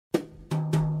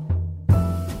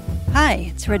Hi,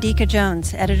 it's Radhika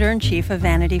Jones, Editor-in-Chief of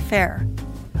Vanity Fair.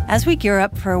 As we gear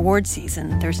up for award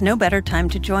season, there's no better time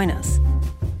to join us.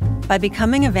 By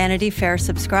becoming a Vanity Fair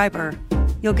subscriber,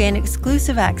 you'll gain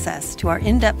exclusive access to our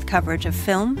in-depth coverage of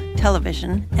film,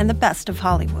 television, and the best of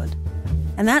Hollywood.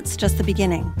 And that's just the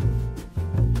beginning.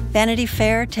 Vanity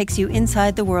Fair takes you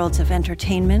inside the worlds of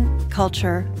entertainment,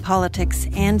 culture, politics,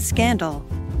 and scandal,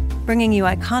 bringing you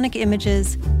iconic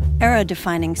images,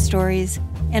 era-defining stories,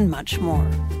 and much more.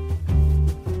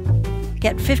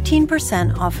 Get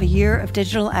 15% off a year of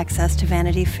digital access to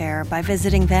Vanity Fair by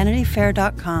visiting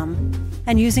vanityfair.com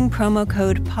and using promo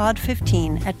code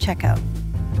POD15 at checkout.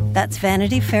 That's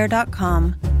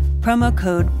vanityfair.com, promo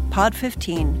code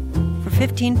POD15 for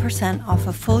 15% off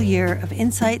a full year of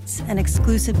insights and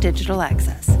exclusive digital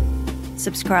access.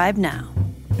 Subscribe now.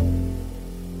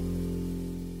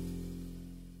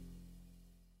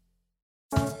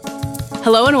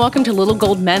 Hello and welcome to Little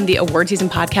Gold Men, the award season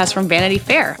podcast from Vanity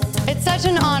Fair. It's such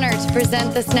an honor to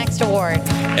present this next award.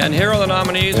 And here are the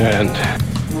nominees. And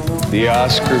the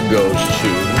Oscar goes to...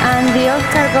 And the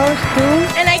Oscar goes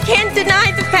to... And I can't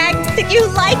deny the fact that you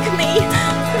like me.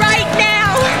 Right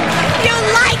now. You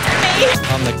like me.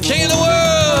 I'm the king of the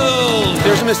world.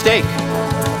 There's a mistake.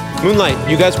 Moonlight,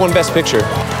 you guys won Best Picture.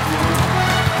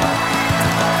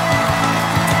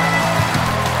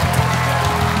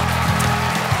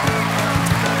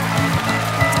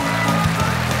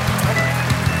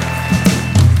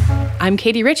 I'm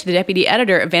Katie Rich, the deputy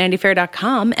editor of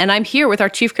VanityFair.com, and I'm here with our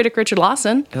chief critic, Richard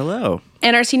Lawson. Hello.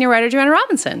 And our senior writer, Joanna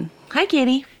Robinson. Hi,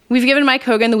 Katie. We've given Mike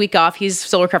Hogan the week off. He's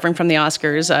still recovering from the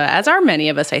Oscars, as are many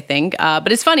of us, I think. But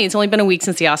it's funny. It's only been a week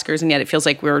since the Oscars, and yet it feels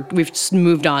like we've just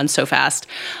moved on so fast.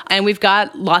 And we've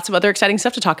got lots of other exciting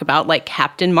stuff to talk about, like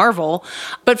Captain Marvel.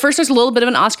 But first, there's a little bit of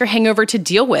an Oscar hangover to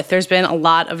deal with. There's been a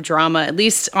lot of drama, at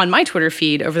least on my Twitter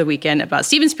feed over the weekend, about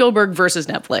Steven Spielberg versus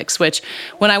Netflix, which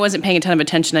when I wasn't paying a ton of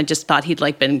attention, I just thought he'd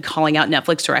been calling out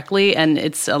Netflix directly, and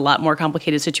it's a lot more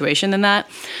complicated situation than that.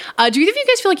 Do either of you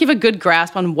guys feel like you have a good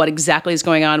grasp on what exactly is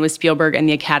going on with Spielberg and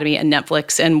the Academy and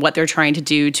Netflix and what they're trying to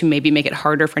do to maybe make it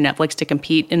harder for Netflix to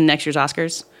compete in next year's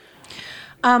Oscars?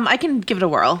 I can give it a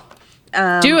whirl.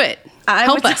 Do it.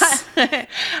 Help us.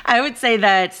 I would say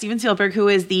that Steven Spielberg, who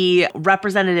is the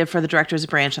representative for the director's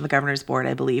branch on the governor's board,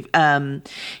 I believe,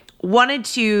 wanted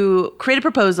to create a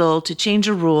proposal to change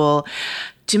a rule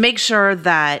to make sure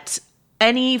that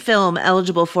any film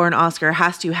eligible for an Oscar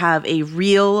has to have a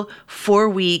real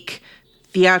 4-week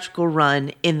theatrical run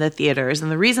in the theaters.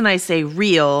 And the reason I say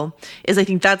real is I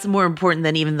think that's more important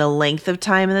than even the length of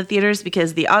time in the theaters,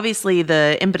 because obviously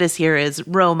the impetus here is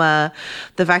Roma,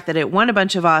 the fact that it won a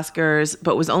bunch of Oscars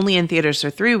but was only in theaters for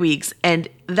 3 weeks. And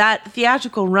that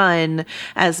theatrical run,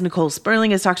 as Nicole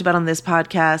Sperling has talked about on this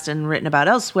podcast and written about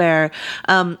elsewhere,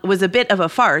 was a bit of a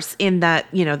farce in that,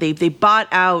 they bought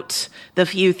out the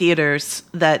few theaters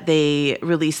that they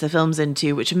released the films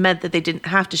into, which meant that they didn't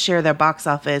have to share their box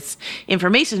office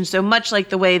information. So much like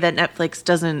the way that Netflix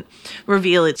doesn't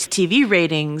reveal its TV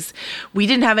ratings, we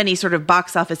didn't have any sort of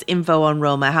box office info on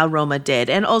Roma, how Roma did.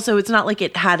 And also, it's not like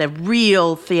it had a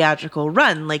real theatrical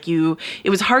run. It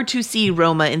was hard to see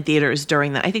Roma in theaters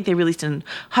during that. I think they released in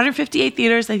 158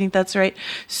 theaters. I think that's right.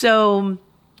 So,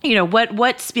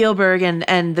 what Spielberg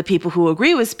and the people who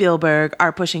agree with Spielberg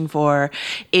are pushing for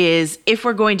is, if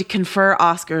we're going to confer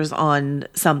Oscars on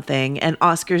something, and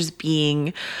Oscars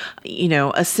being,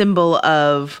 a symbol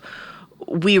of,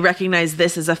 we recognize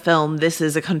this as a film, this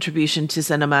is a contribution to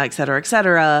cinema, et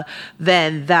cetera,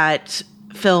 then that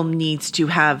film needs to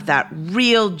have that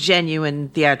real, genuine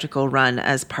theatrical run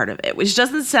as part of it, which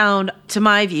doesn't sound, to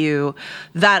my view,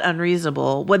 that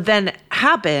unreasonable. What then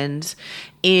happened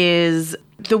is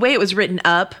the way it was written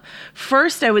up.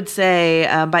 First, I would say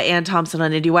by Ann Thompson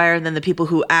on IndieWire, and then the people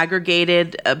who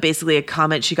aggregated basically a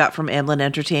comment she got from Amblin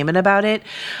Entertainment about it,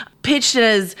 pitched it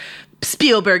as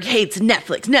Spielberg hates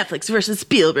Netflix versus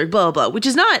Spielberg, blah, blah, which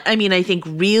is not, I think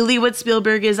really what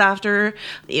Spielberg is after.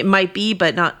 It might be,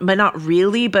 but not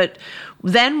really. But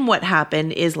then what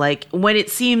happened is, when it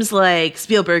seems like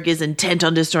Spielberg is intent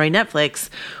on destroying Netflix,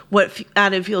 what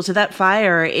added fuel to that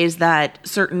fire is that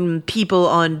certain people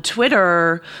on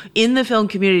Twitter in the film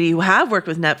community who have worked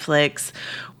with Netflix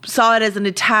saw it as an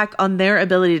attack on their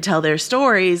ability to tell their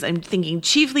stories. I'm thinking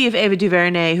chiefly of Ava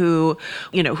DuVernay, who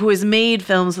has made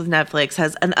films with Netflix,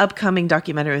 has an upcoming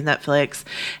documentary with Netflix,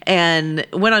 and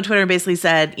went on Twitter and basically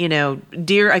said,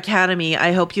 Dear Academy,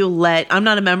 I hope you'll I'm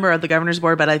not a member of the governor's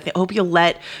board, but I hope you'll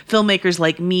let filmmakers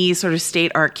like me sort of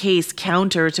state our case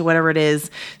counter to whatever it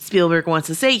is Spielberg wants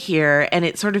to say here. And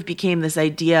it sort of became this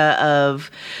idea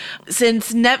of,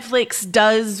 since Netflix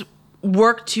does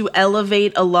work to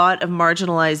elevate a lot of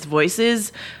marginalized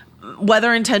voices,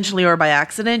 whether intentionally or by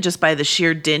accident, just by the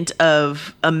sheer dint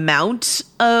of amount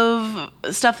of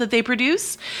stuff that they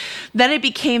produce. Then it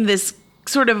became this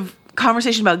sort of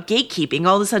conversation about gatekeeping.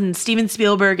 All of a sudden, Steven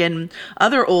Spielberg and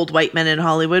other old white men in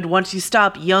Hollywood want to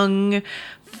stop young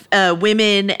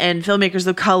women and filmmakers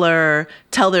of color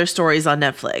tell their stories on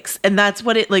Netflix. And that's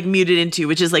what it like muted into,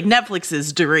 which is like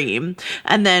Netflix's dream.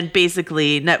 And then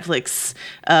basically Netflix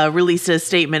released a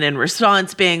statement in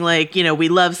response being like, you know, we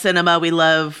love cinema. We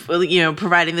love, you know,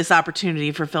 providing this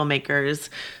opportunity for filmmakers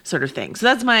sort of thing. So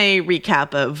that's my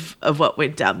recap of what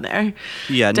went down there.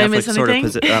 Yeah, Did Netflix sort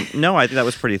of, no, I think that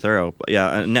was pretty thorough.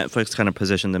 Yeah, Netflix kind of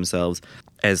positioned themselves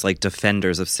as like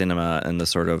defenders of cinema and the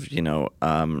sort of,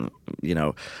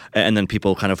 and then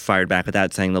people kind of fired back at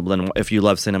that saying, well, then if you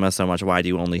love cinema so much, why do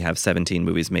you only have 17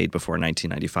 movies made before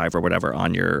 1995 or whatever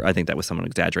on your, I think that was someone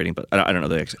exaggerating, but I don't know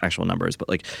the actual numbers, but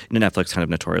like Netflix kind of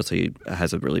notoriously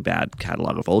has a really bad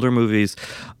catalog of older movies,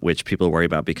 which people worry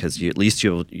about because you used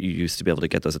to be able to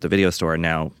get those at the video store, and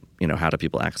now, you know, how do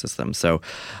people access them? So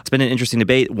it's been an interesting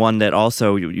debate, one that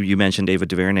also, you mentioned Ava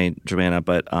DuVernay, Joanna,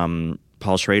 but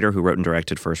Paul Schrader, who wrote and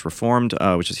directed First Reformed,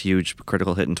 which is a huge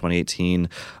critical hit in 2018,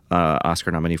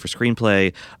 Oscar nominee for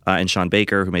screenplay, and Sean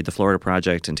Baker, who made The Florida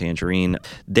Project and Tangerine.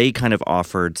 They kind of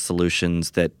offered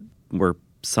solutions that were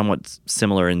somewhat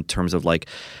similar in terms of like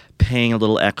paying a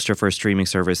little extra for a streaming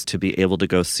service to be able to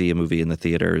go see a movie in the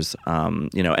theaters.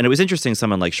 And it was interesting,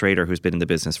 someone like Schrader, who's been in the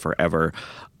business forever,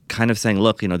 kind of saying,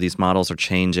 look, these models are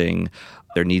changing.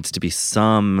 There needs to be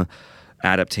some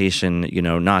adaptation,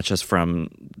 not just from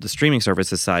the streaming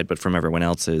services side, but from everyone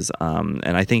else's.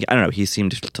 And I think, I don't know, he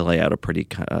seemed to lay out a pretty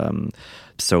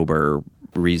sober,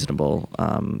 reasonable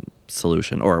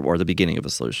solution or the beginning of a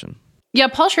solution. Yeah,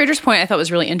 Paul Schrader's point I thought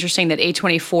was really interesting, that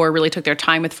A24 really took their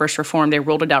time with First Reform. They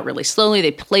rolled it out really slowly.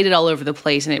 They played it all over the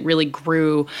place, and it really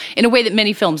grew in a way that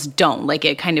many films don't. Like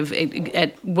it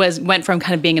went from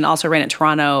kind of being an Also Ran at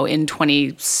Toronto in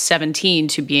 2017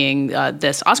 to being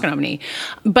this Oscar nominee.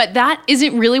 But that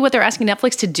isn't really what they're asking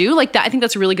Netflix to do. Like that, I think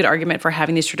that's a really good argument for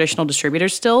having these traditional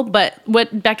distributors still. But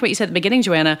back to what you said at the beginning,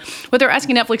 Joanna, what they're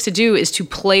asking Netflix to do is to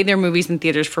play their movies in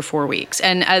theaters for 4 weeks.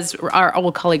 And as our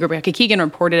old colleague Rebecca Keegan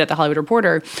reported at The Hollywood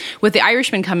Reporter, with The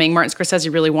Irishman coming, Martin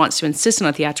Scorsese really wants to insist on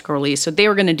a theatrical release. So they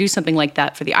were going to do something like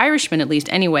that for The Irishman, at least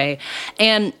anyway.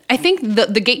 And I think the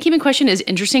gatekeeping question is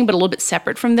interesting, but a little bit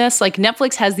separate from this. Like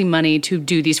Netflix has the money to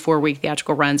do these 4-week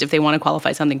theatrical runs if they want to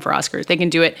qualify something for Oscars. They can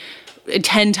do it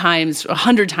 10 times,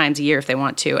 100 times a year if they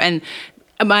want to. And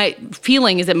my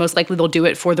feeling is that most likely they'll do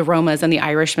it for the Romas and the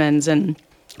Irishmans and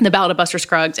The Ballad of Buster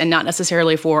Scruggs, and not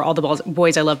necessarily for All the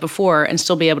Boys I Loved Before, and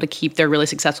still be able to keep their really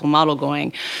successful model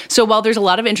going. So while there's a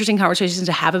lot of interesting conversations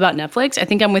to have about Netflix, I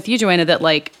think I'm with you, Joanna, that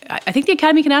I think the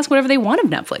Academy can ask whatever they want of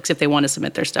Netflix if they want to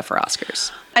submit their stuff for Oscars.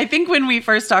 I think when we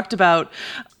first talked about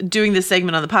doing this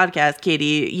segment on the podcast,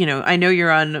 Katie, I know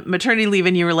you're on maternity leave,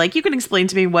 and you were like, you can explain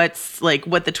to me what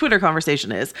the Twitter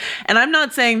conversation is. And I'm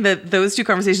not saying that those two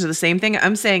conversations are the same thing.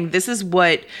 I'm saying this is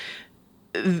what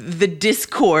the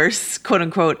discourse, quote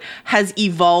unquote, has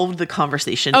evolved the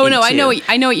conversation into. No, I know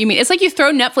what you mean. It's like you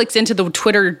throw Netflix into the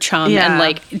Twitter chum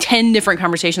and 10 different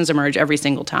conversations emerge every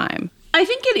single time. I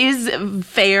think it is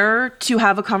fair to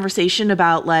have a conversation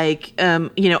about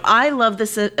I love the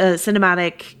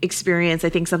cinematic experience. I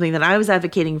think something that I was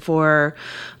advocating for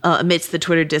amidst the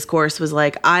Twitter discourse was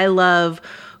I love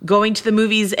going to the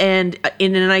movies, and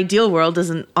in an ideal world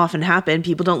doesn't often happen.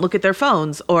 People don't look at their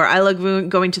phones. Or I love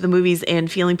going to the movies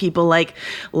and feeling people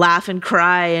laugh and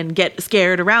cry and get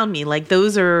scared around me.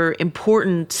 Those are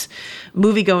important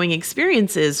movie-going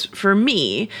experiences for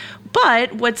me.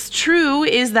 But what's true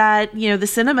is that, the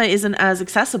cinema isn't as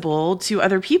accessible to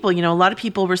other people. A lot of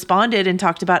people responded and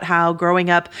talked about how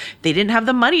growing up, they didn't have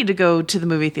the money to go to the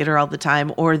movie theater all the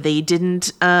time, or they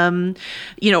didn't,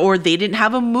 or they didn't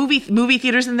have a movie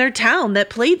theaters in their town that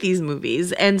played these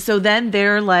movies. And so then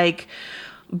they're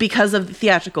because of the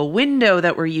theatrical window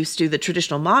that we're used to, the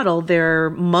traditional model,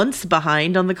 they're months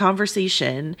behind on the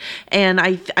conversation. And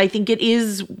I think it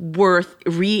is worth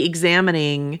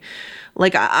re-examining.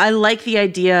 I like the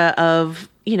idea of,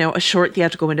 a short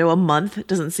theatrical window. A month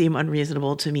doesn't seem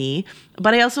unreasonable to me.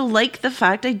 But I also like the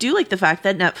fact that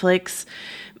Netflix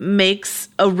makes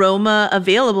a Roma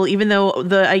available, even though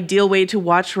the ideal way to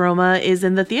watch Roma is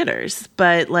in the theaters.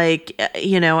 But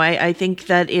I think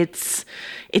that it's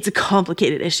a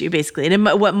complicated issue, basically. And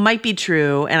what might be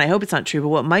true, and I hope it's not true, but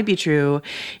what might be true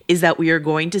is that we are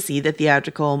going to see the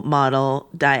theatrical model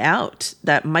die out.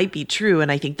 That might be true.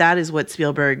 And I think that is what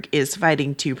Spielberg is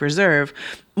fighting to preserve,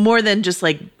 more than just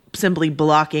simply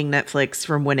blocking Netflix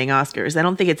from winning Oscars. I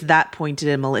don't think it's that pointed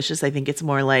and malicious. I think it's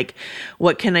more like,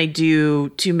 what can I do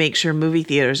to make sure movie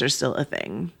theaters are still a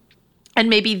thing? And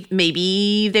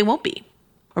maybe they won't be.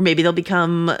 Or maybe they'll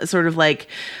become sort of like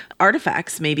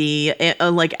artifacts. Maybe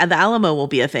like the Alamo will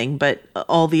be a thing, but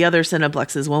all the other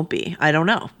Cineplexes won't be. I don't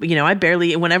know. You know,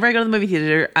 whenever I go to the movie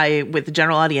theater, with the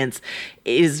general audience,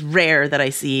 it is rare that I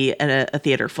see a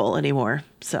theater full anymore.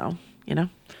 So, you know.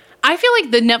 I feel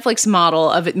like the Netflix model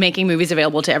of it making movies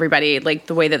available to everybody, like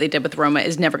the way that they did with Roma,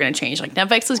 is never going to change. Like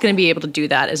Netflix is going to be able to do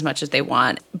that as much as they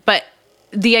want. But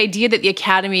the idea that the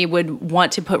Academy would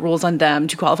want to put rules on them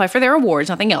to qualify for their awards,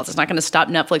 nothing else. It's not going to stop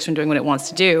Netflix from doing what it wants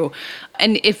to do.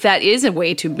 And if that is a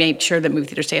way to make sure that movie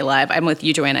theaters stay alive, I'm with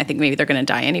you, Joanne. I think maybe they're going to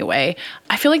die anyway.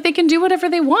 I feel like they can do whatever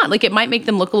they want. Like, it might make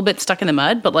them look a little bit stuck in the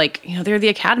mud, but like, you know, they're the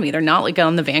Academy. They're not like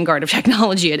on the vanguard of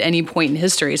technology at any point in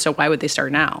history. So why would they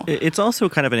start now? It's also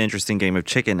kind of an interesting game of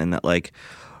chicken in that, like,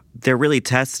 they're really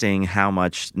testing how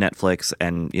much Netflix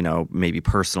and, you know, maybe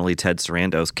personally Ted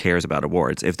Sarandos cares about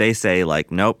awards. If they say, like,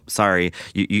 nope, sorry,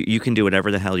 you can do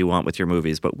whatever the hell you want with your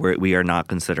movies, but we are not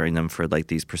considering them for, like,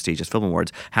 these prestigious film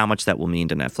awards, how much that will mean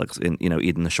to Netflix in, you know,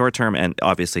 in the short term. And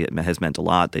obviously it has meant a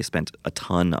lot. They spent a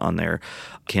ton on their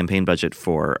campaign budget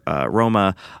for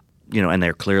Roma. You know, and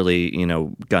they're clearly, you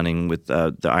know, gunning with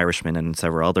The Irishman and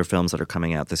several other films that are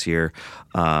coming out this year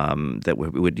that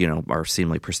would, you know, are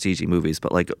seemingly prestige movies.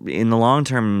 But like in the long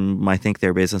term, I think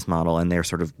their business model and their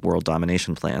sort of world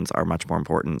domination plans are much more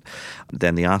important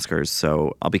than the Oscars.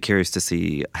 So I'll be curious to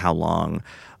see how long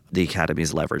the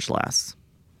Academy's leverage lasts.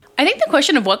 I think the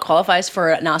question of what qualifies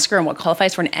for an Oscar and what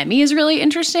qualifies for an Emmy is really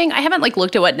interesting. I haven't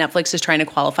looked at what Netflix is trying to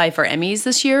qualify for Emmys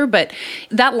this year, but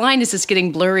that line is just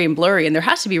getting blurry and blurry, and there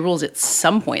has to be rules at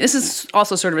some point. This is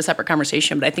also sort of a separate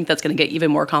conversation, but I think that's going to get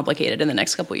even more complicated in the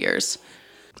next couple of years.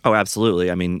 Oh, absolutely.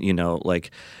 I mean, you know,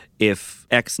 like if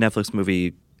X Netflix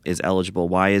movie is eligible,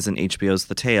 why isn't HBO's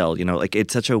The Tale? You know, like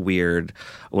it's such a weird,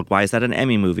 look, why is that an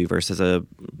Emmy movie versus a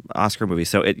Oscar movie?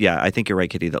 So I think you're right,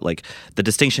 Kitty, that like the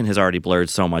distinction has already blurred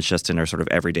so much just in our sort of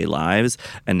everyday lives.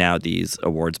 And now these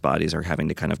awards bodies are having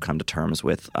to kind of come to terms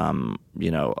with, you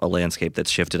know, a landscape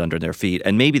that's shifted under their feet.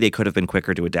 And maybe they could have been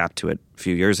quicker to adapt to it a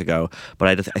few years ago.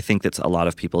 But I think that a lot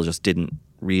of people just didn't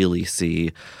really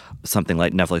see something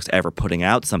like Netflix ever putting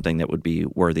out something that would be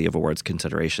worthy of awards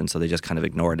consideration. So they just kind of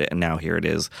ignored it. And now here it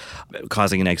is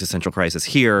causing an existential crisis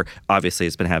here. Obviously,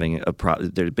 it's been having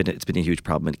it's been a huge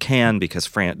problem in Cannes because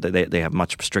they have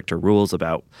much stricter rules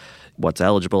about what's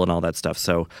eligible and all that stuff.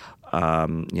 So,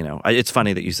 you know, it's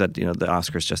funny that you said, you know, the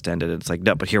Oscars just ended. It's like,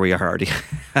 no, but here we are already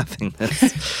having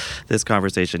this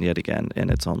conversation yet again, and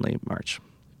it's only March.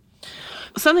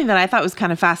 Something that I thought was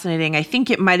kind of fascinating, I think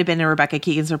it might have been in Rebecca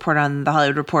Keegan's report on The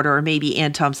Hollywood Reporter or maybe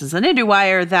Ann Thompson's on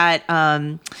IndieWire, that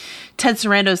Ted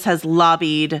Sarandos has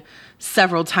lobbied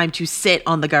several times to sit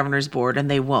on the governor's board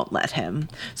and they won't let him.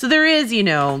 So there is, you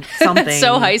know, something. That's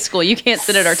so high school. You can't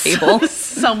sit at our table.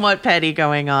 Somewhat petty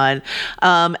going on.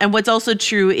 And what's also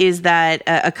true is that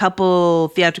a couple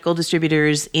theatrical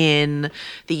distributors in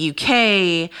the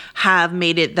UK have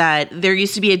made it that there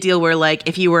used to be a deal where, like,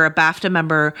 if you were a BAFTA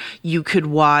member, you could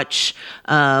watch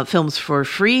films for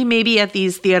free, maybe at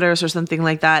these theaters or something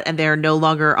like that. And they're no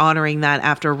longer honoring that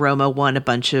after Roma won a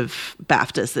bunch of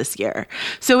BAFTAs this year.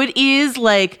 So it is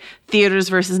like theaters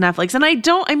versus Netflix. And I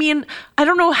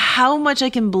don't know how much I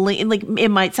can blame, like, it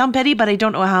might sound petty, but I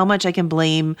don't know how much I can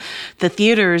blame the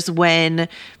theaters when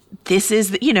this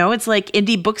is, you know, it's like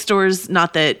indie bookstores,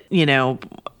 not that, you know,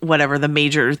 whatever the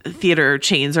major theater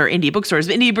chains are indie bookstores,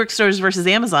 but indie bookstores versus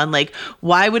Amazon. Like,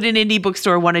 why would an indie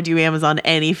bookstore want to do Amazon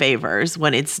any favors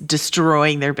when it's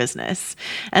destroying their business?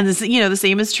 And this, you know, the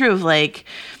same is true of like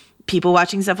people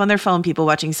watching stuff on their phone, people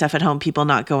watching stuff at home, people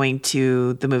not going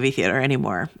to the movie theater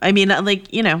anymore. I mean,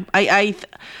 like, you know, I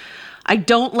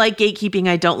don't like gatekeeping.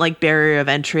 I don't like barrier of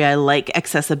entry. I like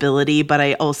accessibility, but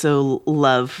I also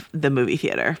love the movie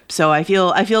theater. So I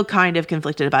feel kind of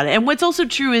conflicted about it. And what's also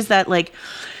true is that, like,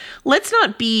 let's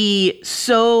not be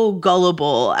so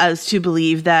gullible as to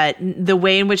believe that the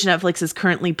way in which Netflix is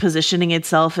currently positioning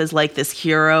itself as like this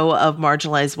hero of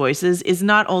marginalized voices is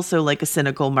not also like a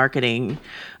cynical marketing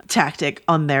tactic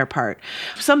on their part.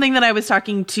 Something that I was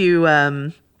talking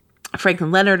to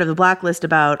Franklin Leonard of The Blacklist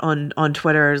about on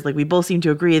Twitter. Like, we both seem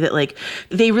to agree that like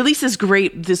they released this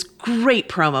great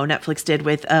promo Netflix did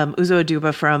with Uzo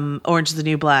Aduba from Orange is the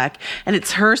New Black, and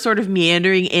it's her sort of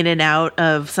meandering in and out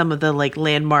of some of the like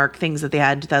landmark things that they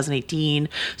had in 2018.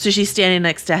 So she's standing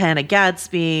next to Hannah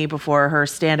Gadsby before her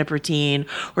stand-up routine,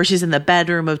 or she's in the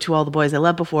bedroom of To All the Boys I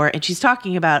Loved Before, and she's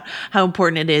talking about how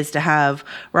important it is to have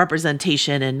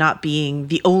representation and not being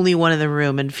the only one in the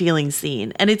room and feeling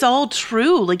seen. And it's all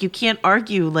true. Like, you can't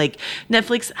argue. Like,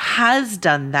 Netflix has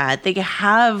done that. They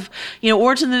have,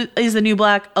 Orange is the New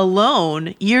Black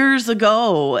alone years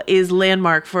ago is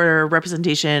landmark for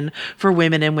representation for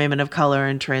women and women of color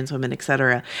and trans women,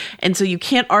 etc. And so you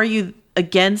can't argue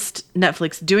against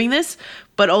Netflix doing this,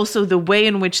 but also the way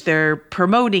in which they're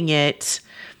promoting it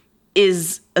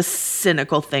is a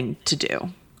cynical thing to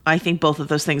do. I think both of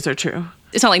those things are true.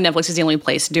 It's not like Netflix is the only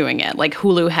place doing it. Like,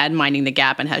 Hulu had Minding the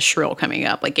Gap and has Shrill coming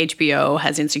up. Like, HBO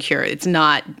has Insecure. It's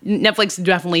not... Netflix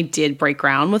definitely did break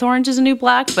ground with Orange is the New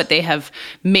Black, but they have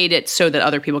made it so that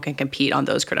other people can compete on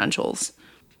those credentials.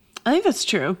 I think that's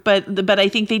true. But I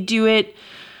think they do it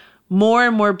more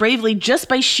and more bravely just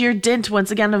by sheer dint,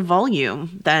 once again, of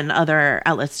volume than other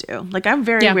outlets do. Like, I'm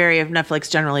very wary of Netflix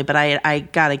generally, but I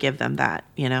gotta give them that,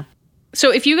 So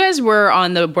if you guys were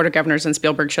on the Board of Governors and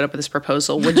Spielberg showed up with this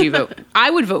proposal, would you vote? I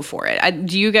would vote for it.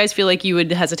 Do you guys feel like you would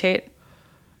hesitate?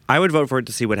 I would vote for it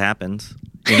to see what happens.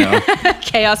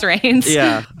 Chaos reigns.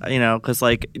 Yeah, because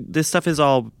like this stuff is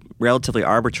all relatively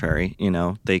arbitrary.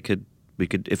 We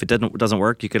could if it doesn't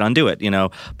work, you could undo it.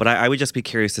 But I would just be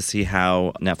curious to see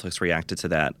how Netflix reacted to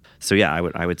that. So yeah,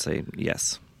 I would say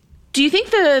yes. Do you think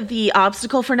the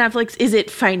obstacle for Netflix, is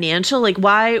it financial? Like,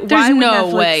 why? There's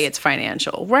no way it's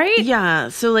financial, right? Yeah.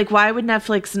 So, like, why would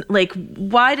Netflix,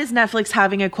 why does Netflix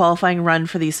having a qualifying run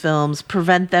for these films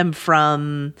prevent them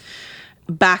from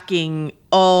backing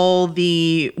all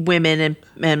the women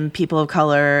and people of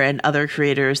color and other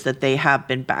creators that they have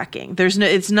been backing?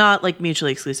 It's not like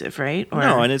mutually exclusive, right?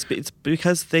 No, and it's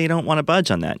because they don't want to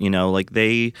budge on that.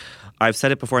 I've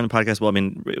said it before in the podcast. Well, I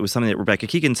mean, it was something that Rebecca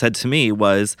Keegan said to me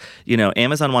was,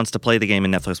 Amazon wants to play the game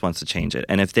and Netflix wants to change it.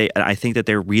 And I think that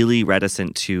they're really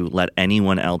reticent to let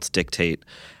anyone else dictate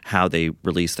how they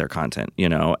release their content,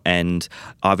 and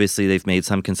obviously they've made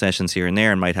some concessions here and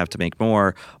there and might have to make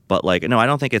more. But no, I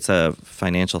don't think it's a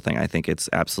financial thing. I think it's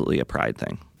absolutely a pride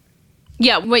thing.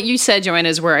 Yeah, what you said, Joanna,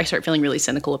 is where I start feeling really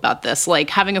cynical about this.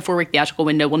 Like, having a 4-week theatrical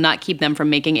window will not keep them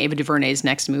from making Ava DuVernay's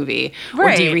next movie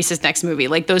or Dee Reese's next movie.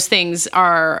 Like, those things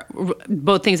are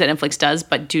both things that Netflix does,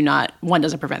 but one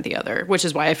doesn't prevent the other, which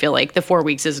is why I feel like the 4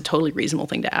 weeks is a totally reasonable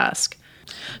thing to ask.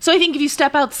 So I think if you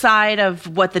step outside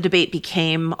of what the debate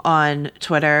became on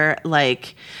Twitter,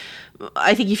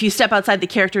 I think if you step outside the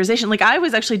characterization, I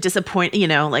was actually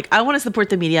disappointed, I want to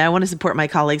support the media, I want to support my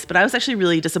colleagues, but I was actually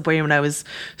really disappointed when I was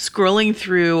scrolling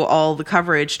through all the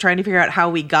coverage, trying to figure out how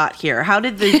we got here. How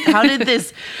did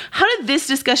this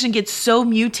discussion get so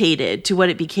mutated to what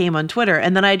it became on Twitter?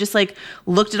 And then I just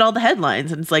looked at all the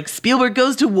headlines and it's Spielberg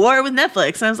goes to war with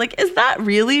Netflix. And I was like, is that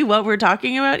really what we're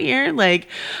talking about here?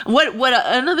 What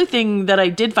another thing that I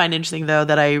did find interesting though,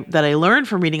 that I learned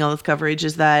from reading all this coverage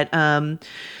is that,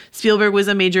 Spielberg was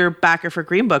a major backer for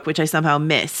Green Book, which I somehow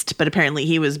missed, but apparently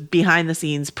he was behind the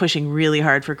scenes pushing really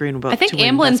hard for Green Book. I think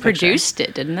Amblin produced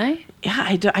it, didn't they?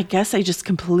 Yeah, I guess I just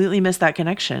completely missed that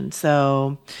connection.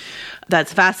 So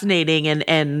that's fascinating,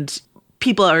 and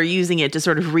people are using it to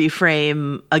sort of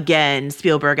reframe again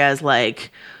Spielberg as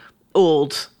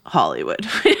old Hollywood,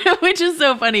 which is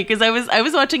so funny because I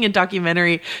was watching a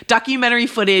documentary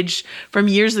footage from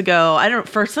years ago.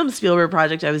 For some Spielberg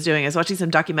project I was doing, I was watching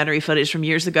some documentary footage from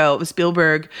years ago. It was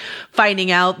Spielberg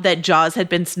finding out that Jaws had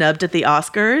been snubbed at the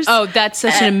Oscars. Oh, that's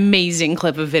such an amazing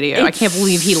clip of video. I can't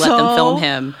believe he let them film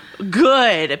him.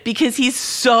 Good, because he's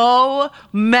so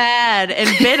mad and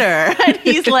bitter. And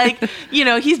he's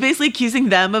he's basically accusing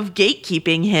them of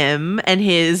gatekeeping him and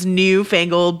his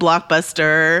newfangled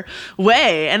blockbuster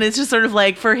way. And it's just sort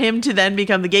of for him to then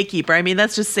become the gatekeeper. I mean,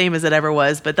 that's just same as it ever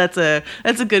was, but that's a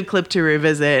good clip to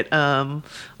revisit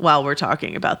while we're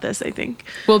talking about this, I think.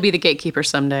 We'll be the gatekeeper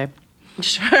someday.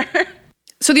 Sure.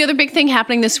 So the other big thing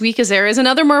happening this week is there is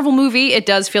another Marvel movie. It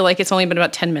does feel like it's only been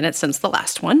about 10 minutes since the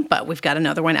last one, but we've got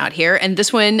another one out here. And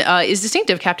this one is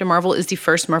distinctive. Captain Marvel is the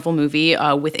first Marvel movie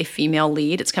with a female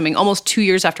lead. It's coming almost 2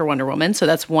 years after Wonder Woman. So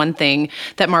that's one thing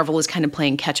that Marvel is kind of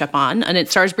playing catch up on. And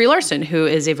it stars Brie Larson, who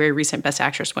is a very recent Best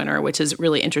Actress winner, which is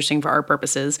really interesting for our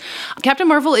purposes. Captain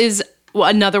Marvel is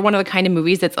another one of the kind of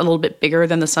movies that's a little bit bigger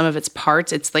than the sum of its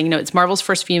parts. It's like, it's Marvel's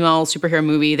first female superhero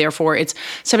movie. Therefore, it's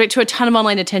subject to a ton of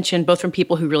online attention, both from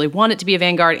people who really want it to be a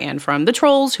vanguard and from the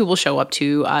trolls who will show up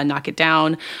to knock it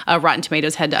down. Rotten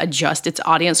Tomatoes had to adjust its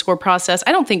audience score process.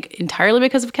 I don't think entirely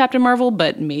because of Captain Marvel,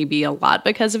 but maybe a lot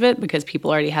because of it, because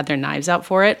people already had their knives out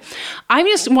for it. I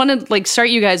just want to start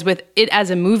you guys with it as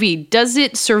a movie. Does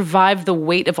it survive the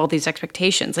weight of all these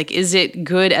expectations? Is it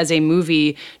good as a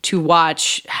movie to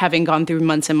watch, having gone through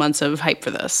months and months of hype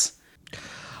for this?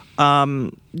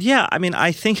 Yeah, I mean,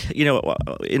 I think,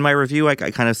 in my review, I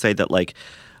kind of say that,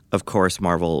 of course,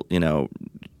 Marvel,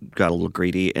 got a little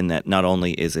greedy in that not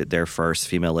only is it their first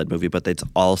female-led movie, but it's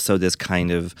also this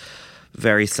kind of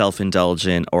very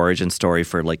self-indulgent origin story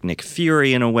for Nick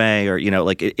Fury in a way, or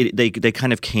they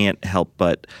kind of can't help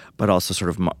but also sort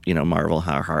of marvel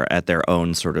her at their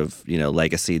own sort of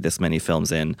legacy this many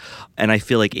films in, and I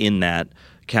feel like in that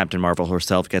Captain Marvel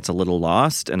herself gets a little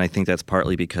lost, and I think that's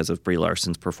partly because of Brie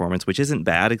Larson's performance, which isn't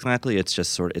bad exactly. It's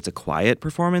just it's a quiet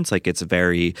performance.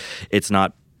 It's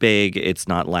not big, it's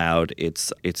not loud.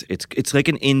 It's like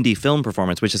an indie film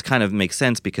performance, which kind of makes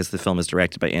sense because the film is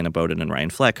directed by Anna Boden and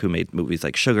Ryan Fleck, who made movies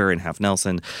like Sugar and Half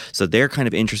Nelson. So they're kind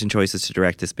of interesting choices to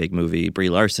direct this big movie. Brie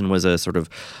Larson was a sort of,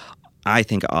 I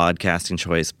think, odd casting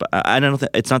choice, but I don't.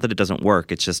 It's not that it doesn't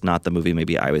work. It's just not the movie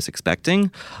maybe I was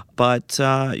expecting. But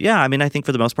yeah, I mean, I think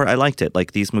for the most part, I liked it.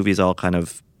 These movies all kind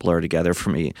of blur together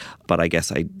for me. But I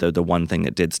guess the one thing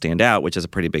that did stand out, which is a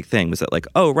pretty big thing, was that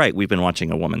oh right, we've been watching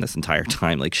a woman this entire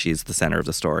time. She's the center of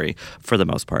the story for the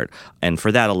most part, and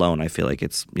for that alone, I feel like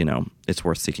it's it's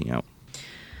worth seeking out.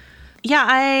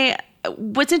 Yeah,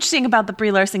 what's interesting about the Brie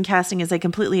Larson casting is I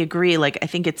completely agree. I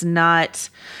think it's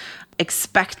not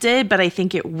expected, but I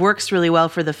think it works really well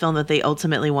for the film that they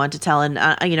ultimately want to tell. And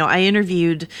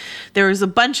there was a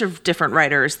bunch of different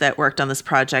writers that worked on this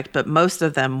project, but most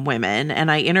of them women.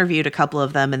 And I interviewed a couple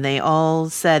of them, and they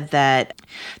all said that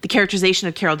the characterization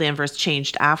of Carol Danvers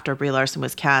changed after Brie Larson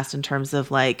was cast in terms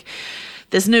of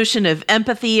this notion of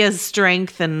empathy as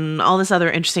strength and all this other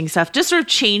interesting stuff. Just sort of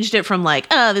changed it from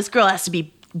this girl has to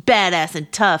be badass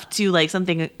and tough to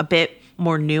something a bit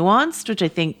more nuanced, which I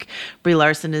think Brie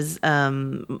Larson is,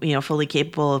 fully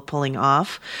capable of pulling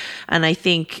off. And I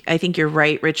think you're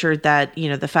right, Richard, that,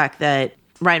 the fact that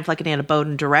Ryan Fleck and Anna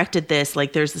Boden directed this,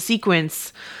 there's the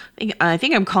sequence. I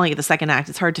think I'm calling it the second act.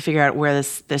 It's hard to figure out where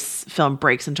this film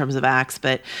breaks in terms of acts,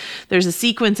 but there's a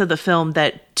sequence of the film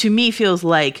that to me feels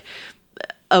like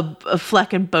a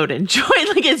Fleck and Boden joint.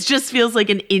 It just feels like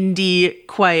an indie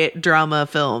quiet drama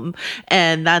film,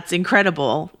 and that's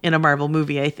incredible in a Marvel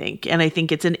movie, I think. And I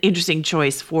think it's an interesting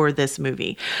choice for this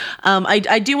movie.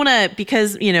 I do want to,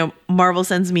 because Marvel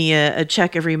sends me a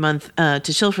check every month to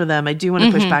chill for them. I do want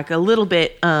to push back a little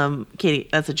bit, Katie.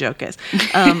 That's a joke, guys.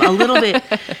 A little bit,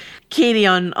 Katie,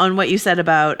 on what you said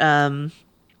about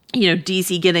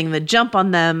DC getting the jump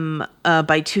on them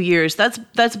by 2 years.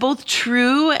 That's both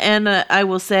true, and I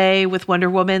will say with Wonder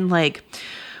Woman,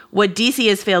 what DC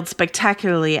has failed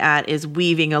spectacularly at is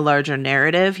weaving a larger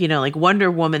narrative. Wonder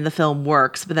Woman, the film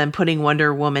works, but then putting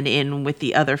Wonder Woman in with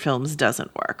the other films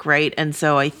doesn't work, right? And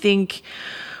so I think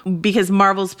because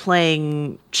Marvel's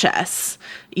playing chess,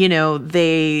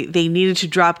 they needed to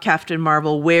drop Captain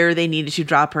Marvel where they needed to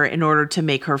drop her in order to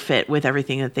make her fit with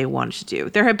everything that they wanted to do.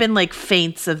 There have been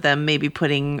feints of them maybe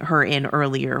putting her in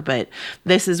earlier, but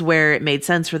this is where it made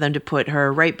sense for them to put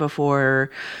her right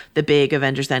before the big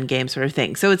Avengers Endgame sort of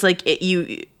thing. So it's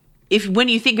when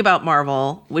you think about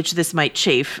Marvel, which this might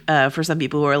chafe for some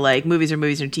people who are movies are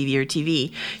movies or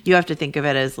TV, you have to think of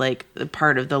it as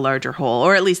part of the larger whole,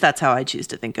 or at least that's how I choose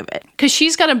to think of it. Because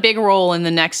she's got a big role in the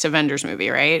next Avengers movie,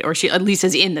 right? Or she at least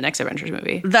is in the next Avengers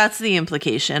movie. That's the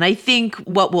implication. I think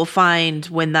what we'll find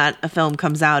when a film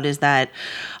comes out is that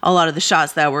a lot of the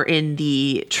shots that were in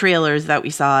the trailers that we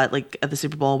saw at the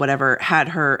Super Bowl, whatever, had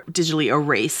her digitally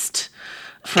erased.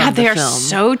 God, they are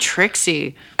so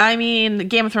tricksy. I mean,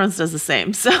 Game of Thrones does the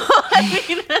same. So,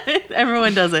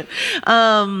 everyone does it.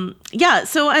 Yeah.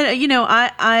 So,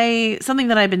 I something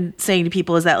that I've been saying to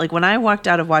people is that, when I walked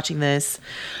out of watching this,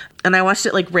 and I watched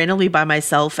it randomly by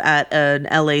myself at an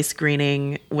LA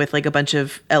screening with a bunch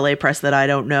of LA press that I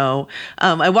don't know.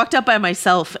 I walked out by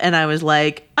myself and I was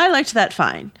like, I liked that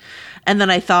fine. And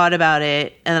then I thought about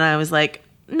it and then I was like,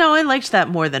 no, I liked that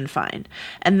more than fine.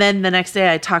 And then the next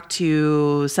day I talked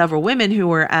to several women who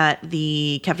were at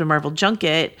the Captain Marvel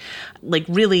junket,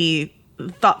 really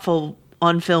thoughtful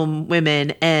on film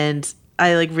women. And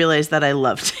I realized that I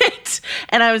loved it.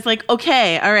 And I was like,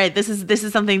 okay, all right, this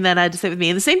is something that I had to sit with me.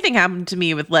 And the same thing happened to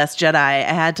me with Last Jedi. I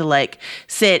had to like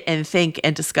sit and think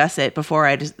and discuss it before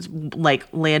I just like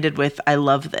landed with, I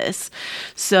love this.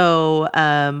 So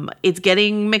it's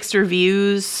getting mixed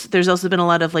reviews. There's also been a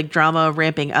lot of like drama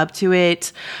ramping up to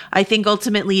it. I think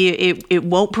ultimately it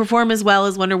won't perform as well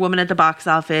as Wonder Woman at the box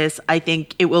office. I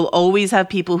think it will always have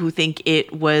people who think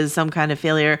it was some kind of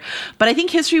failure. But I think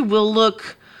history will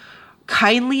look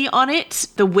kindly on it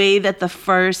the way that the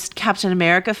first Captain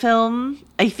America film,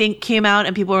 I think, came out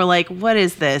and people were like, what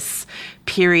is this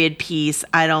period piece?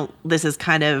 This is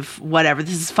kind of whatever.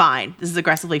 This is fine. This is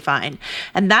aggressively fine.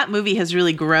 And that movie has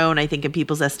really grown, I think, in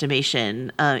people's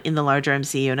estimation in the larger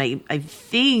MCU. And I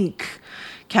think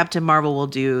Captain Marvel will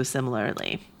do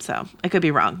similarly. So I could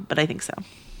be wrong, but I think so.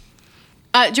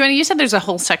 Joanna, you said there's a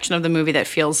whole section of the movie that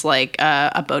feels like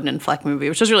a Bowden and Fleck movie,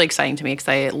 which was really exciting to me because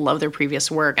I love their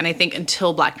previous work. And I think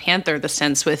until Black Panther, the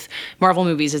sense with Marvel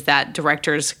movies is that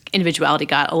directors' individuality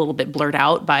got a little bit blurred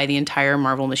out by the entire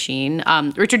Marvel machine.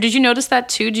 Richard, did you notice that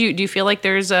too? Do you feel like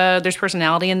there's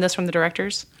personality in this from the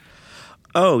directors?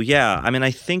 Oh yeah, I mean,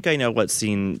 I think I know what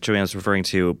scene Joanna's referring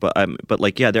to, but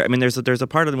like, yeah, there's a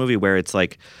part of the movie where it's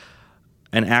like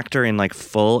an actor in like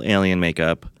full alien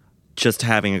makeup just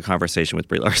having a conversation with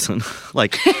Brie Larson,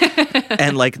 like,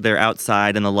 and like they're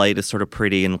outside and the light is sort of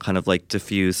pretty and kind of like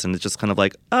diffuse, and it's just kind of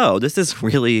like, oh, this is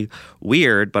really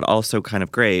weird, but also kind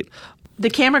of great. The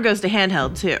camera goes to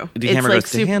handheld too. The camera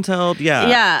goes to handheld,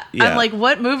 yeah. I'm like,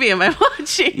 what movie am I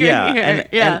watching?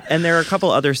 Yeah, and there are a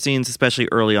couple other scenes, especially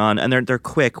early on, and they're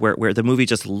quick, where the movie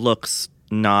just looks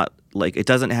not like, it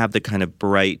doesn't have the kind of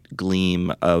bright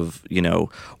gleam of, you know,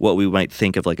 what we might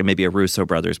think of like maybe a Russo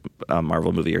brothers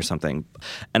Marvel movie or something.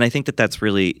 And I think that that's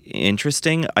really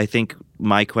interesting. I think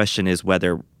my question is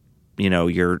whether, you know,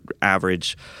 your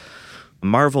average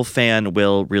Marvel fan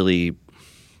will really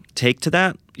take to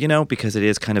that, you know, because it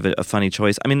is kind of a funny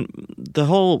choice. I mean, the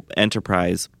whole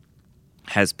enterprise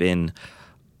has been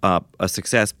a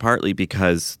success partly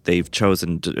because they've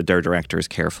chosen their directors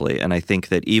carefully, and I think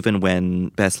that even when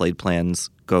best laid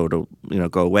plans go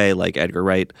away, like Edgar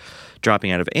Wright dropping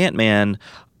out of Ant-Man,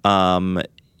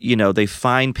 you know, they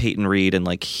find Peyton Reed, and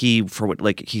like he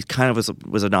kind of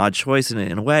was an odd choice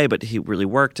in a way, but he really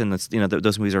worked, and that's, you know,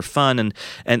 those movies are fun,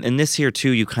 and this here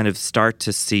too, you kind of start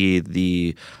to see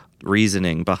the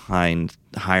reasoning behind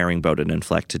hiring Bowden and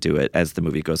Fleck to do it as the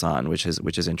movie goes on, which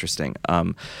is interesting.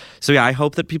 So yeah, I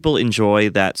hope that people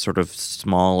enjoy that sort of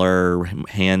smaller,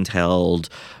 handheld,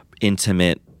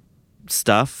 intimate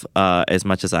stuff as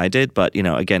much as I did. But, you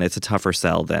know, again, it's a tougher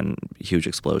sell than huge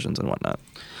explosions and whatnot.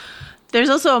 There's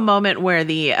also a moment where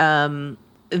the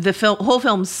whole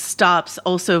film stops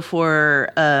also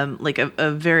for like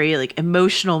a very like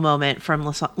emotional moment from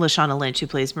Lashana Lynch, who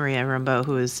plays Maria Rambeau,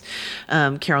 who is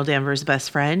Carol Danvers' best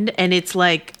friend. And it's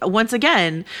like, once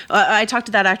again, I talked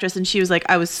to that actress and she was like,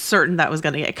 I was certain that was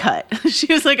going to get cut. She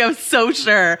was like, I was so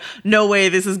sure, no way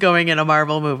this is going in a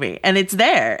Marvel movie. And it's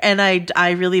there. And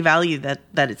I really value that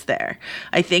it's there.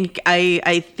 I think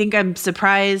I'm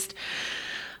surprised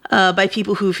by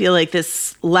people who feel like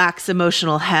this lacks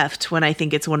emotional heft, when I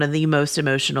think it's one of the most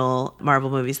emotional Marvel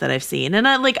movies that I've seen. And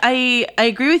I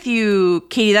agree with you,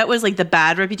 Katie. That was like the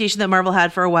bad reputation that Marvel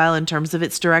had for a while in terms of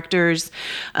its directors,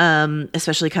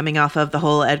 especially coming off of the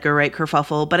whole Edgar Wright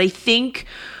kerfuffle. But I think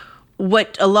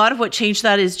a lot of what changed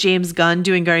that is James Gunn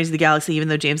doing Guardians of the Galaxy, even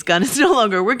though James Gunn is no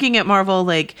longer working at Marvel.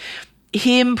 Like,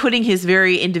 him putting his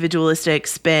very individualistic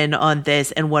spin on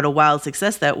this, and what a wild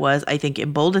success that was, I think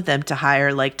emboldened them to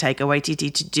hire like Taika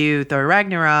Waititi to do Thor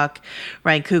Ragnarok,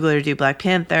 Ryan Coogler to do Black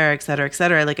Panther, et cetera, et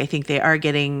cetera. Like, I think they are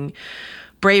getting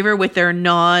braver with their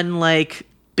like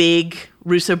big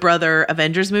Russo brother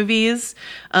Avengers movies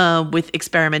with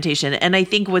experimentation. And I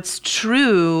think what's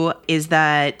true is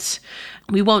that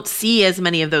we won't see as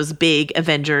many of those big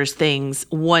Avengers things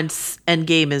once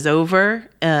Endgame is over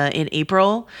in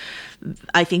April.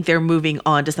 I think they're moving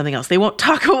on to something else. They won't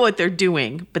talk about what they're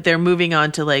doing, but they're moving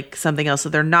on to like something else. So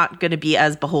they're not going to be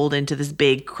as beholden to this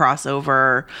big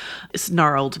crossover,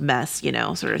 snarled mess, you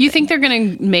know, sort of. You think they're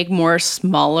going to make more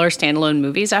smaller standalone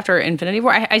movies after Infinity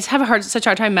War? I just have such a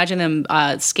hard time imagining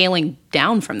them scaling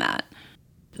down from that.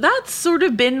 That's sort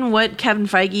of been what Kevin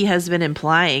Feige has been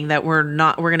implying, that we're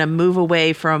going to move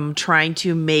away from trying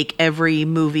to make every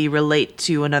movie relate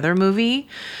to another movie.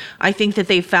 I think that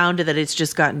they found that it's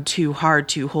just gotten too hard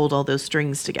to hold all those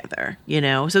strings together, you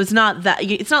know? So it's not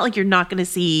like you're not going to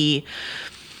see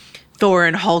Thor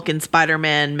and Hulk and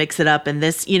Spider-Man, mix it up. And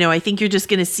this, I think you're just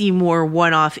going to see more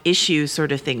one-off issue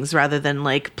sort of things rather than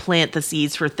like plant the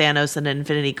seeds for Thanos and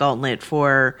Infinity Gauntlet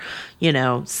for,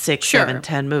 6, 7,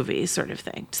 10 movies sort of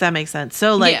thing. Does that make sense?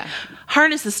 So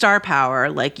harness the star power.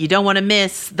 Like you don't want to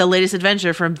miss the latest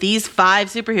adventure from these 5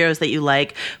 superheroes that you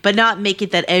like, but not make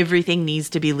it that everything needs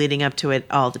to be leading up to it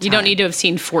all the time. You don't need to have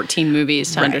seen 14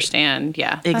 movies to understand.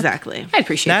 Yeah, exactly. I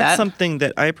appreciate that. That's something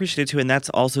that I appreciate too, and that's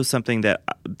also something that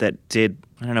did,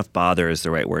 I don't know if bother is the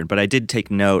right word, but I did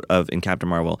take note of in Captain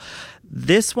Marvel.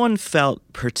 This one felt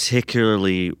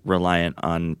particularly reliant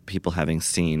on people having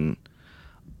seen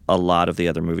a lot of the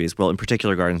other movies. Well, in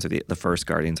particular, the first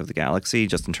Guardians of the Galaxy,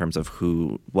 just in terms of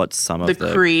what some of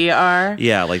the Kree are.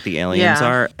 Yeah, like the aliens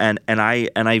are, and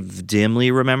I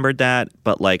dimly remembered that.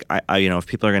 But like I if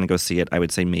people are going to go see it, I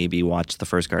would say maybe watch the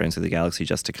first Guardians of the Galaxy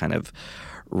just to kind of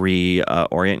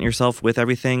reorient yourself with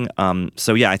everything.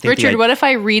 So yeah, I think Richard, what if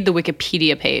I read the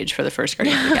Wikipedia page for the first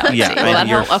Guardians of the Galaxy? Yeah, will that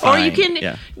help? Or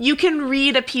you can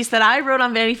read a piece that I wrote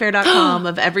on VanityFair.com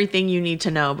of everything you need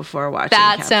to know before watching.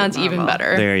 That Captain sounds Marvel. even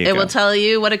better. There you go. It will tell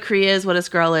you what a Kree is, what a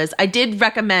Skrull is. I did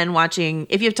recommend watching,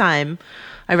 if you have time,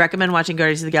 I recommend watching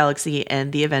Guardians of the Galaxy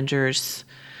and the Avengers.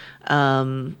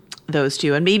 Those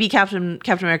two, and maybe Captain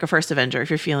America First Avenger if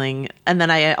you're feeling, and then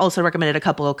I also recommended a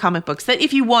couple of comic books that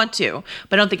if you want to,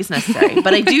 but I don't think it's necessary.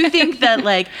 But I do think that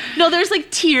there's like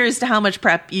tiers to how much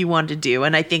prep you want to do,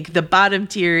 and I think the bottom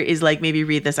tier is like maybe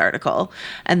read this article,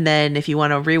 and then if you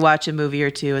want to rewatch a movie or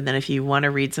two, and then if you want to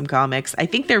read some comics, I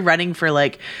think they're running for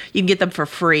you can get them for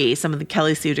free. Some of the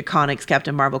Kelly Sue DeConnick's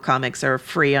Captain Marvel comics are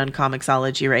free on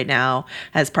Comixology right now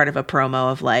as part of a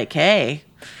promo of hey,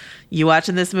 you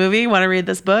watching this movie? Want to read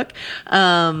this book?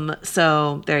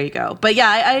 So there you go. But yeah,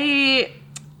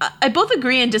 I both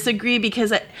agree and disagree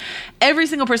because every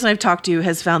single person I've talked to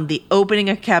has found the opening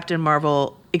of Captain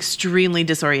Marvel extremely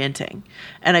disorienting.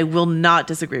 And I will not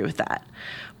disagree with that.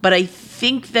 But I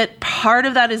think that part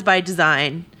of that is by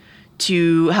design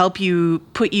to help you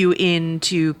put you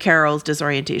into Carol's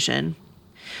disorientation.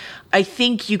 I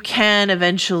think you can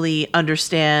eventually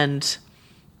understand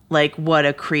what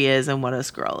a Kree is and what a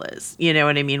Skrull is. You know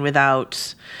what I mean?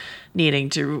 Without needing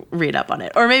to read up on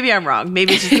it. Or maybe I'm wrong.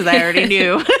 Maybe it's just because I already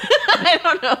knew. I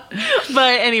don't know.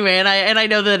 But anyway, and I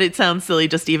know that it sounds silly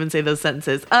just to even say those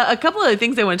sentences. A couple of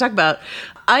things I want to talk about.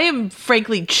 I am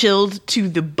frankly chilled to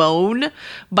the bone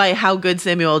by how good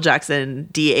Samuel L. Jackson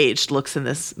de-aged looks in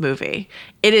this movie.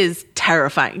 It is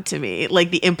terrifying to me.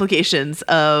 The implications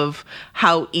of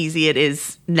how easy it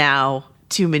is now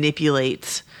to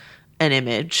manipulate an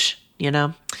image, Is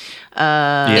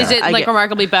it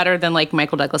remarkably better than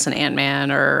Michael Douglas and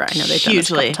Ant-Man, or I know they've done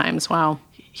this a couple times. Wow.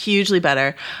 Hugely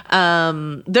better.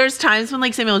 There's times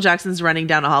when Samuel L. Jackson's running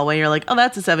down a hallway and you're like, oh,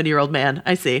 that's a 70-year-old man.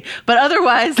 I see. But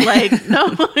otherwise,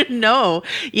 no.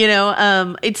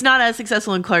 It's not as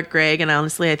successful in Clark Gregg. And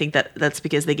honestly, I think that's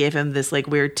because they gave him this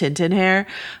weird Tintin hair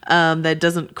that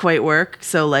doesn't quite work.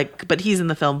 So but he's in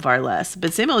the film far less.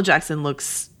 But Samuel L. Jackson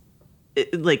looks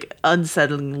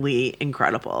unsettlingly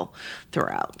incredible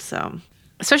throughout. So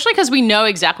especially because we know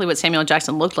exactly what Samuel L.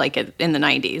 Jackson looked like in the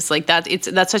 90s.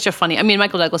 That's such a funny. I mean,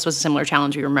 Michael Douglas was a similar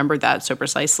challenge. We remembered that so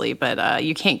precisely, but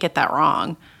you can't get that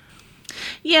wrong.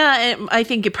 Yeah, I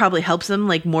think it probably helps them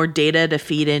more data to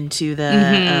feed into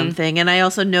the thing. And I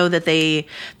also know that they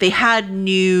had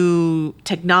new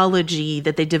technology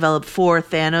that they developed for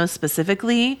Thanos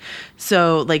specifically.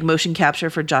 So motion capture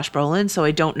for Josh Brolin. So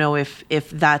I don't know if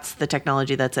that's the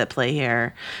technology that's at play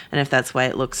here and if that's why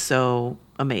it looks so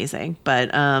amazing. But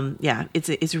yeah,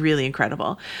 it's really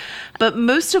incredible. But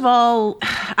most of all,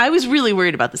 I was really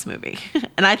worried about this movie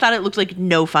and I thought it looked like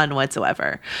no fun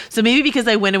whatsoever. So maybe because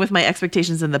I went in with my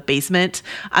expectations in the basement,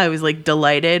 I was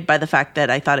delighted by the fact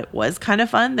that I thought it was kind of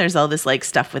fun. There's all this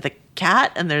stuff with a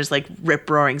cat and there's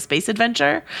rip-roaring space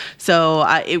adventure. So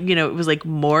it was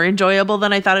more enjoyable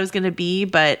than I thought it was going to be.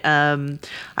 But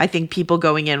I think people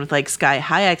going in with sky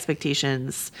high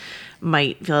expectations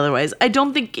might feel otherwise. I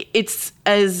don't think it's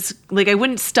as I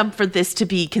wouldn't stump for this to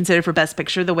be considered for Best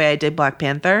Picture the way I did Black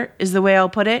Panther is the way I'll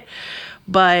put it.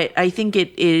 But I think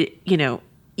it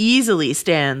easily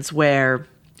stands where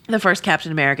the first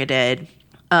Captain America did.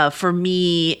 For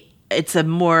me, it's a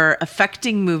more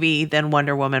affecting movie than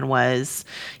Wonder Woman was,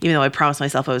 even though I promised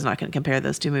myself I was not going to compare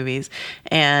those two movies.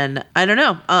 And I don't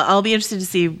know. I'll be interested to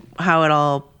see how it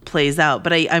all plays out.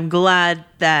 But I'm glad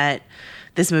that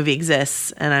this movie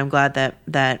exists, and I'm glad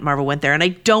that Marvel went there. And I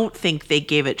don't think they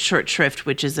gave it short shrift,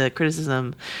 which is a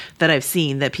criticism that I've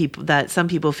seen, that some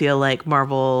people feel like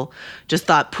Marvel just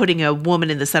thought putting a woman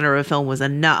in the center of a film was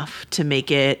enough to make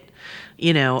it,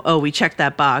 we checked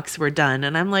that box, we're done.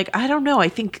 And I'm like, I don't know. I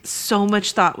think so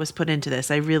much thought was put into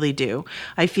this. I really do.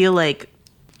 I feel like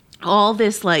all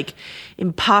this like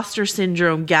imposter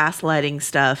syndrome, gaslighting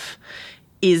stuff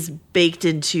is baked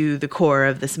into the core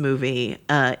of this movie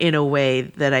in a way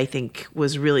that I think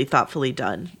was really thoughtfully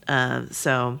done.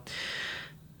 So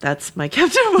that's my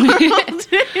Captain Marvel.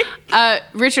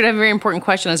 Richard, I have a very important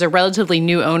question. As a relatively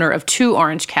new owner of 2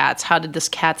 orange cats, how did this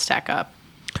cat stack up?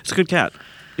 It's a good cat.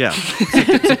 Yeah,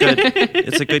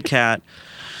 it's a good cat.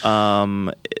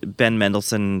 Ben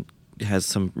Mendelsohn has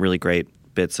some really great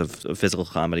bits of physical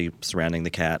comedy surrounding the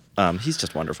cat. He's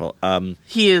just wonderful.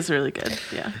 He is really good.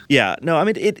 Yeah. Yeah. No, I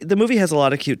mean, the movie has a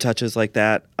lot of cute touches like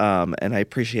that, and I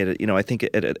appreciate it. I think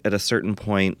at a certain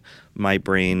point, my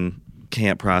brain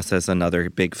can't process another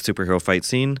big superhero fight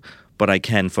scene, but I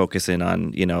can focus in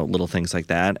on little things like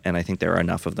that, and I think there are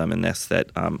enough of them in this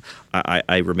that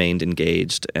I remained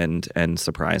engaged and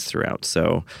surprised throughout.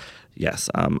 So, yes,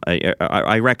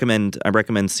 I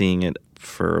recommend seeing it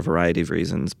for a variety of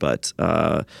reasons, but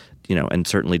and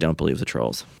certainly don't believe the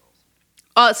trolls.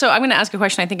 So I'm going to ask a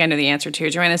question I think I know the answer to.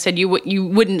 Joanna said you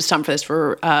wouldn't stump for this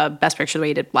for Best Picture the way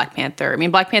you did Black Panther. I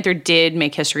mean, Black Panther did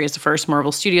make history as the first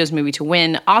Marvel Studios movie to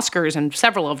win Oscars, and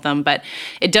several of them, but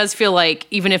it does feel like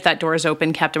even if that door is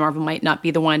open, Captain Marvel might not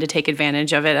be the one to take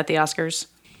advantage of it at the Oscars.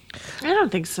 I don't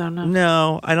think so, no.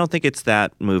 No, I don't think it's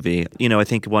that movie. I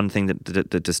think one thing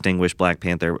that distinguished Black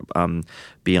Panther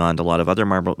beyond a lot of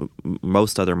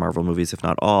most other Marvel movies, if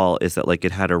not all, is that like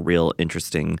it had a real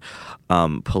interesting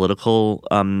political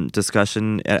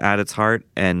discussion at its heart,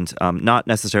 and not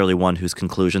necessarily one whose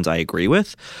conclusions I agree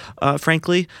with,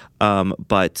 frankly,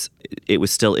 but it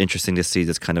was still interesting to see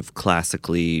this kind of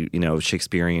classically,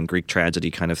 Shakespearean Greek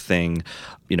tragedy kind of thing,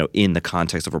 in the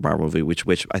context of a Marvel movie,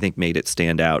 which I think made it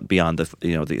stand out beyond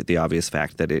the obvious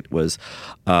fact that it was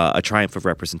a triumph of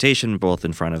representation, both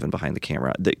in front of and behind the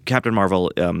camera. The Captain Marvel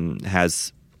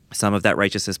has some of that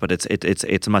righteousness, but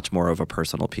it's much more of a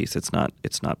personal piece. It's not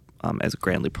as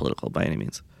grandly political by any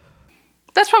means.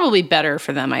 That's probably better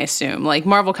for them, I assume. Like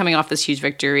Marvel coming off this huge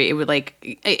victory,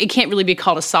 it can't really be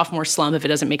called a sophomore slump if it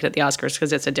doesn't make it at the Oscars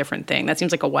because it's a different thing. That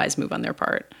seems like a wise move on their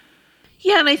part.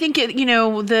 Yeah, and I think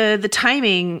the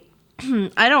timing.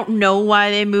 I don't know why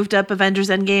they moved up Avengers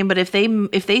Endgame, but if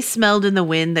they smelled in the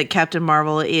wind that Captain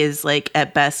Marvel is like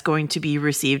at best going to be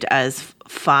received as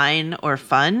fine or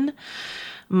fun,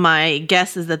 my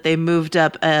guess is that they moved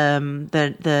up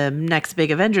the next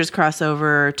big Avengers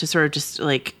crossover to sort of just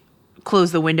like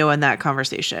close the window on that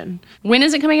conversation. When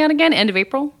is it coming out again? End of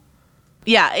April?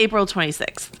 Yeah, April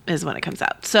 26th is when it comes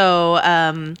out.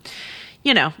 So,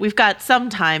 we've got some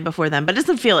time before then, but it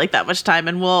doesn't feel like that much time,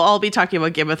 and we'll all be talking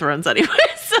about Game of Thrones anyway,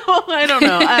 so I don't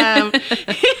know.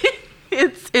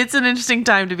 It's an interesting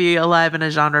time to be alive and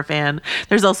a genre fan.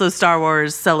 There's also Star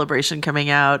Wars Celebration coming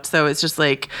out, so it's just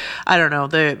like, I don't know,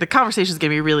 the conversation's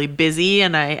going to be really busy,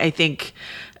 and I think,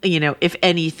 if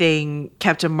anything,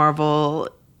 Captain Marvel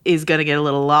is going to get a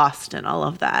little lost in all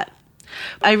of that.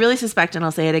 I really suspect, and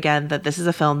I'll say it again, that this is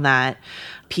a film that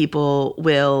people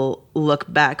will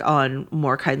look back on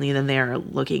more kindly than they are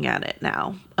looking at it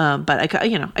now. But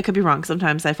I could be wrong.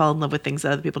 Sometimes I fall in love with things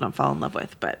that other people don't fall in love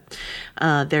with. But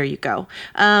there you go.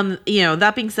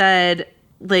 That being said,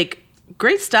 like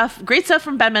great stuff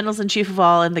from Ben Mendelsohn, Chief of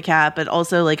All, and the Cap, but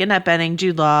also like Annette Bening,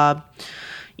 Jude Law.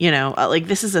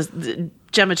 This is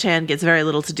Gemma Chan gets very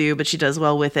little to do, but she does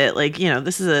well with it. Like,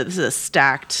 this is a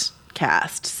stacked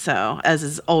cast, so as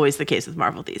is always the case with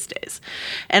Marvel these days.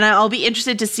 And I'll be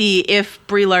interested to see if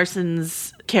Brie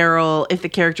Larson's Carol, if the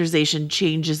characterization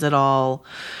changes at all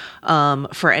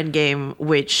for Endgame,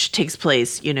 which takes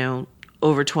place,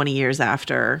 over 20 years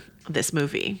after this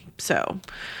movie. So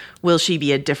will she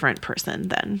be a different person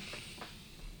then?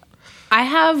 I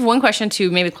have one question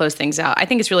to maybe close things out. I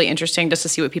think it's really interesting just to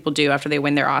see what people do after they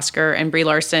win their Oscar. And Brie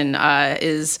Larson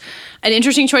is an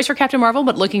interesting choice for Captain Marvel.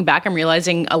 But looking back, I'm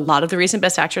realizing a lot of the recent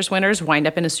Best Actress winners wind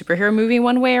up in a superhero movie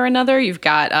one way or another. You've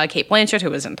got Cate Blanchett, who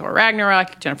was in Thor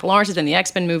Ragnarok. Jennifer Lawrence is in the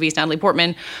X-Men movies. Natalie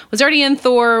Portman was already in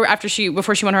Thor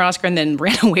before she won her Oscar and then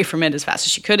ran away from it as fast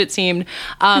as she could, it seemed.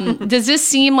 Does this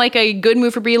seem like a good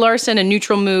move for Brie Larson, a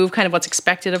neutral move, kind of what's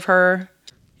expected of her?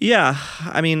 Yeah,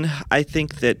 I mean, I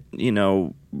think that,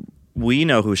 we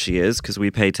know who she is because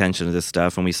we pay attention to this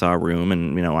stuff and we saw Room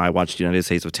and, I watched United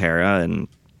States of Tara and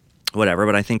whatever,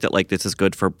 but I think that, like, this is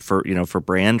good for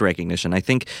brand recognition. I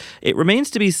think it remains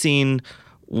to be seen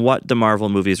what the Marvel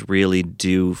movies really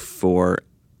do for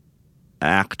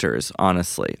actors,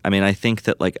 honestly. I mean, I think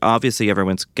that, like, obviously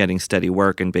everyone's getting steady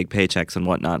work and big paychecks and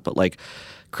whatnot, but, like,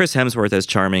 Chris Hemsworth, as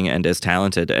charming and as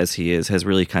talented as he is, has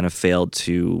really kind of failed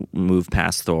to move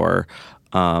past Thor.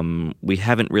 We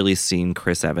haven't really seen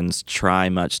Chris Evans try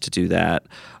much to do that.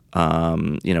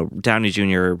 Downey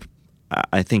Jr.,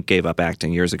 I think, gave up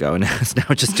acting years ago and is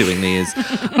now just doing these,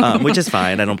 which is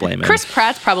fine. I don't blame him. Chris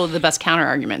Pratt's probably the best counter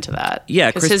argument to that.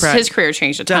 Yeah, Chris Pratt, his career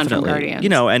changed a ton from definitely.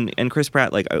 Guardians. And Chris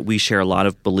Pratt, we share a lot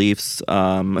of beliefs,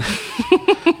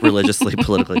 religiously,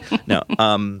 politically. No,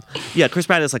 Chris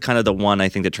Pratt is kind of the one I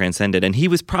think that transcended, and he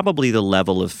was probably the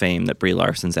level of fame that Brie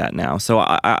Larson's at now. So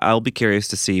I'll be curious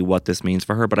to see what this means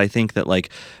for her. But I think that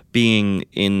being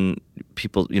in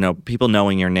people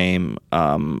knowing your name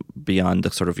beyond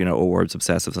the sort of awards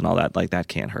obsessives and all that, that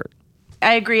can't hurt.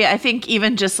 I agree. I think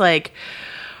even just the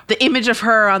image of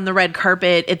her on the red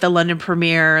carpet at the London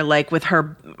premiere, with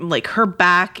her her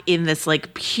back in this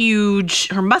huge,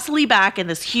 her muscly back in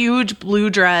this huge blue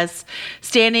dress,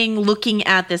 standing looking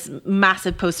at this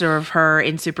massive poster of her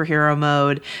in superhero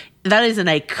mode. That is an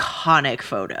iconic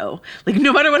photo.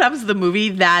 No matter what happens to the movie,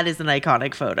 that is an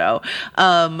iconic photo.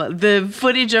 The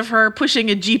footage of her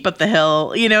pushing a Jeep up the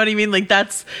hill, you know what I mean?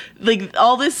 That's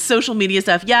all this social media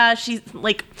stuff. Yeah, she's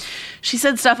she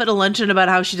said stuff at a luncheon about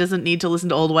how she doesn't need to listen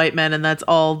to old white men, and that's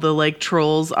all the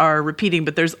trolls are repeating.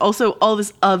 But there's also all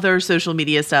this other social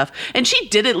media stuff. And she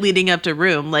did it leading up to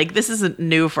Room. This isn't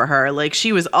new for her.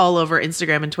 She was all over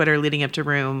Instagram and Twitter leading up to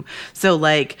Room. So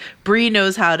Brie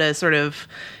knows how to sort of,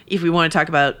 if we want to talk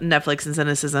about Netflix and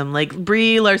cynicism,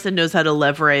 Brie Larson knows how to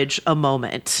leverage a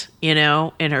moment, in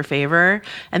her favor.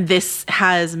 And this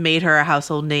has made her a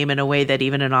household name in a way that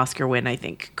even an Oscar win, I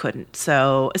think, couldn't.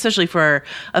 So especially for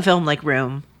a film like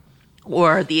Room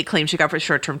or the acclaim she got for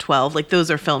Short Term 12, those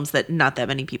are films that not that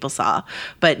many people saw.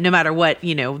 But no matter what,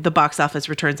 the box office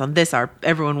returns on this are,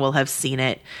 everyone will have seen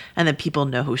it, and then people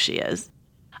know who she is.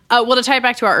 Well, to tie it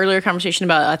back to our earlier conversation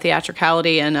about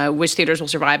theatricality and which theaters will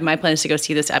survive, my plan is to go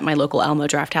see this at my local Alamo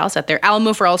Drafthouse at their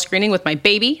Alamo for All screening with my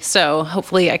baby. So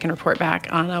hopefully I can report back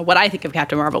on what I think of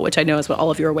Captain Marvel, which I know is what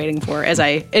all of you are waiting for, as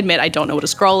I admit I don't know what a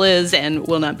Skrull is and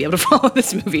will not be able to follow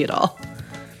this movie at all.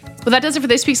 Well, that does it for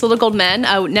this week's Little Gold Men.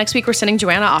 Next week, we're sending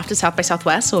Joanna off to South by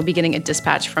Southwest, so we'll be getting a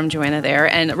dispatch from Joanna there.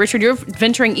 And Richard, you're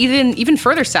venturing even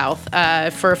further south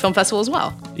for a film festival as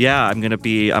well. Yeah,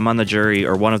 I'm on the jury,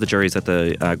 or one of the juries at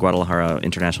the Guadalajara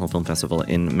International Film Festival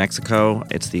in Mexico.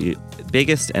 It's the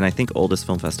biggest and I think oldest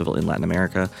film festival in Latin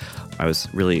America. I was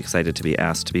really excited to be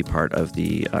asked to be part of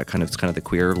the kind of the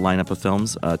queer lineup of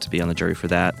films, to be on the jury for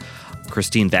that.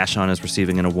 Christine Vachon is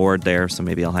receiving an award there, so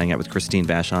maybe I'll hang out with Christine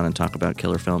Vachon and talk about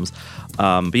killer films.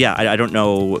 But yeah, I don't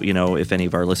know, if any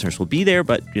of our listeners will be there,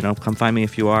 but, come find me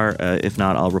if you are. If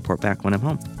not, I'll report back when I'm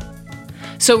home.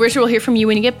 So, Richard, we'll hear from you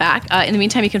when you get back. In the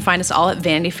meantime, you can find us all at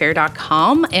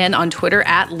VanityFair.com and on Twitter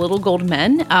at Little Gold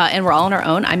Men. And we're all on our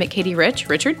own. I'm at Katie Rich.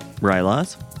 Richard? Rye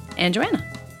Laws. And Joanna.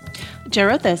 Joe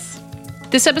wrote this.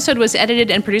 This episode was edited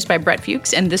and produced by Brett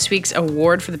Fuchs, and this week's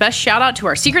award for the best shout-out to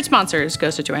our secret sponsors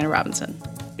goes to Joanna Robinson.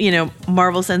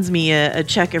 Marvel sends me a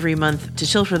check every month to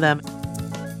chill for them.